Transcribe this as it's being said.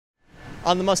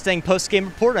On the Mustang Postgame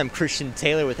Report, I'm Christian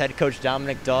Taylor with head coach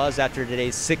Dominick Dawes after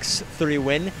today's 6-3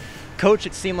 win. Coach,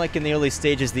 it seemed like in the early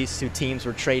stages these two teams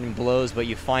were trading blows, but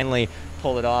you finally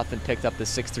pulled it off and picked up the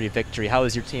 6-3 victory. How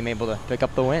was your team able to pick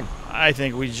up the win? I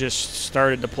think we just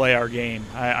started to play our game.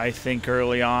 I think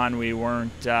early on we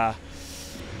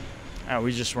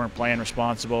just weren't playing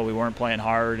responsible. We weren't playing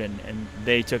hard, and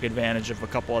they took advantage of a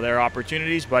couple of their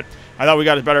opportunities. But I thought we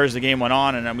got better as the game went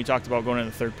on, and then we talked about going into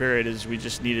the third period is we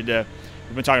just needed to.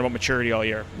 We've been talking about maturity all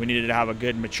year. We needed to have a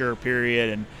good mature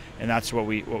period, and that's what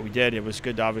we did. It was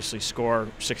good to obviously score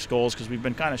 6 goals because we've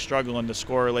been kind of struggling to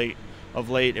score late.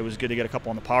 It was good to get a couple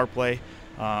on the power play.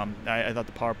 I thought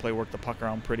the power play worked the puck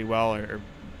around pretty well, or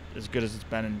as good as it's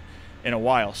been in a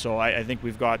while. So I think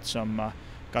we've got some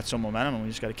momentum, and we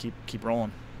just got to keep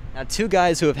rolling. Now, two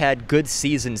guys who have had good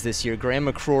seasons this year, Graham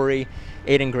McCrory,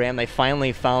 Aiden Graham, they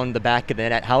finally found the back of the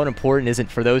net. How important is it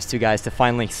for those two guys to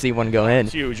finally see one go in?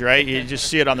 It's huge, right? You just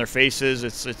see it on their faces.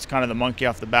 It's kind of the monkey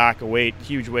off the back,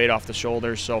 huge weight off the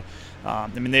shoulders. So, I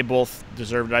mean, they both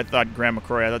deserved it. I thought Graham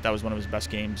McCrory, I thought that was one of his best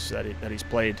games that he's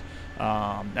played.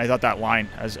 I thought that line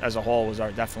as a whole was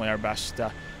definitely our best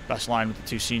line with the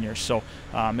two seniors. So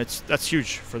that's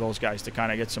huge for those guys to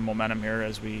kind of get some momentum here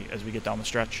as we get down the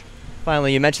stretch.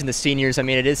 Finally, you mentioned the seniors. I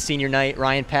mean, it is senior night.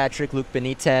 Ryan Patrick, Luke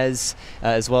Benitez,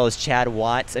 as well as Chad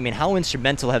Watts. I mean, how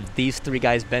instrumental have these three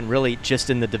guys been really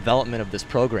just in the development of this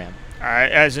program?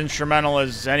 As instrumental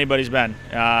as anybody's been.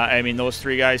 I mean, those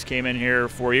three guys came in here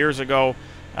 4 years ago.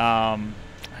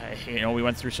 We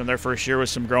went through their first year with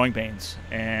some growing pains,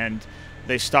 and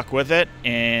they stuck with it.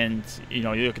 And you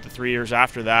look at the 3 years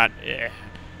after that,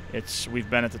 we've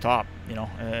been at the top,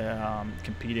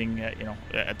 competing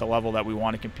at the level that we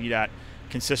want to compete at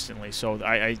consistently. So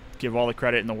I give all the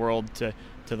credit in the world to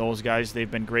those guys.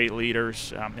 They've been great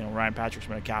leaders. Ryan Patrick's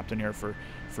been a captain here for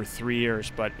 3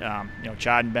 years, but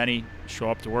Chad and Benny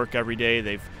show up to work every day.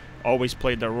 They've always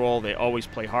played their role. They always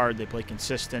play hard. They play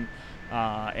consistent,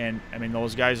 and I mean,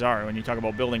 those guys are, when you talk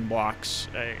about building blocks,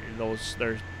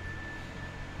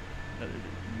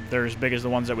 they're as big as the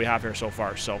ones that we have here so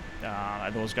far. So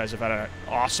those guys have had an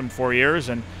awesome 4 years,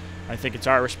 and I think it's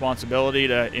our responsibility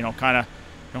to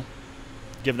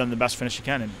give them the best finish you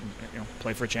can and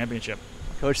play for a championship.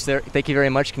 Coach, thank you very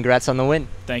much. Congrats on the win.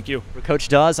 Thank you. For Coach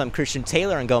Dawes, I'm Christian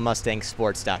Taylor on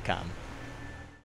GoMustangSports.com.